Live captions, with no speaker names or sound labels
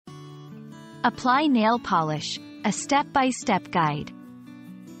Apply nail polish, a step-by-step guide.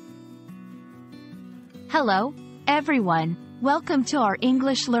 Hello, everyone. Welcome to our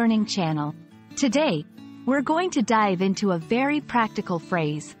English learning channel. Today, we're going to dive into a very practical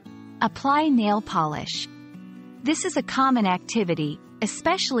phrase: apply nail polish. This is a common activity,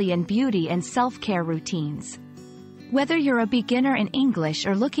 especially in beauty and self-care routines. Whether you're a beginner in English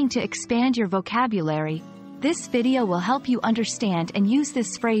or looking to expand your vocabulary, this video will help you understand and use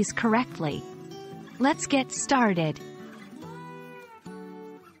this phrase correctly. Let's get started.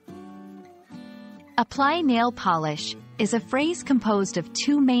 Apply nail polish is a phrase composed of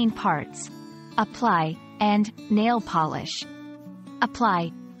two main parts: apply and nail polish.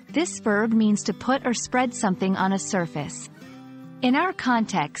 Apply. This verb means to put or spread something on a surface. In our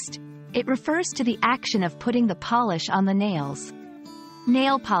context, it refers to the action of putting the polish on the nails.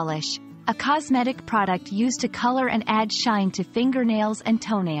 Nail polish, a cosmetic product used to color and add shine to fingernails and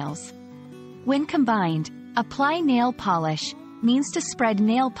toenails. When combined, apply nail polish means to spread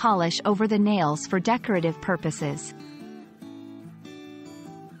nail polish over the nails for decorative purposes.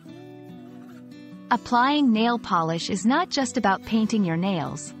 Applying nail polish is not just about painting your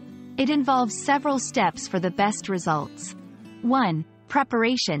nails. It involves several steps for the best results. 1.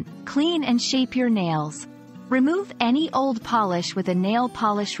 Preparation. Clean and shape your nails. Remove any old polish with a nail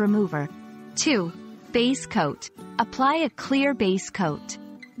polish remover. 2. Base coat. Apply a clear base coat.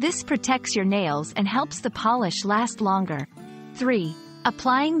 This protects your nails and helps the polish last longer. 3.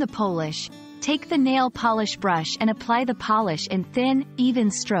 Applying the polish. Take the nail polish brush and apply the polish in thin, even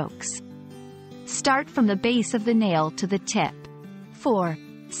strokes. Start from the base of the nail to the tip. 4.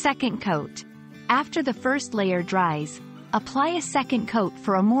 Second coat. After the first layer dries, apply a second coat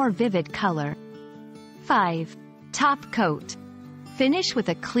for a more vivid color. 5. Top coat. Finish with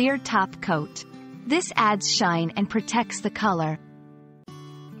a clear top coat. This adds shine and protects the color.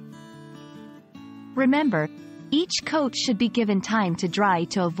 Remember, each coat should be given time to dry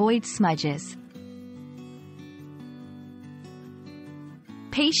to avoid smudges.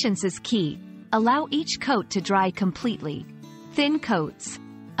 Patience is key. Allow each coat to dry completely. Thin coats.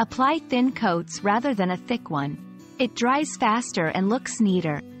 Apply thin coats rather than a thick one. It dries faster and looks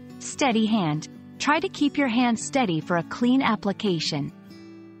neater. Steady hand. Try to keep your hand steady for a clean application.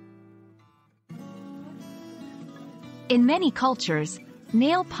 In many cultures,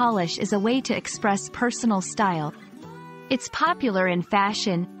 nail polish is a way to express personal style. It's popular in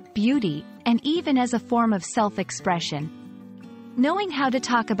fashion, beauty, and even as a form of self-expression. Knowing how to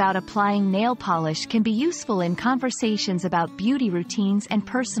talk about applying nail polish can be useful in conversations about beauty routines and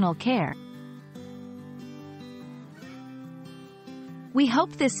personal care. We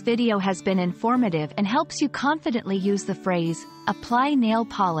hope this video has been informative and helps you confidently use the phrase, apply nail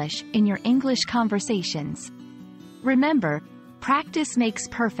polish, in your English conversations. Remember, practice makes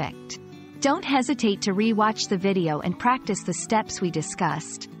perfect. Don't hesitate to re-watch the video and practice the steps we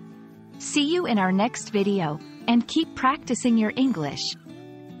discussed. See you in our next video, and keep practicing your English.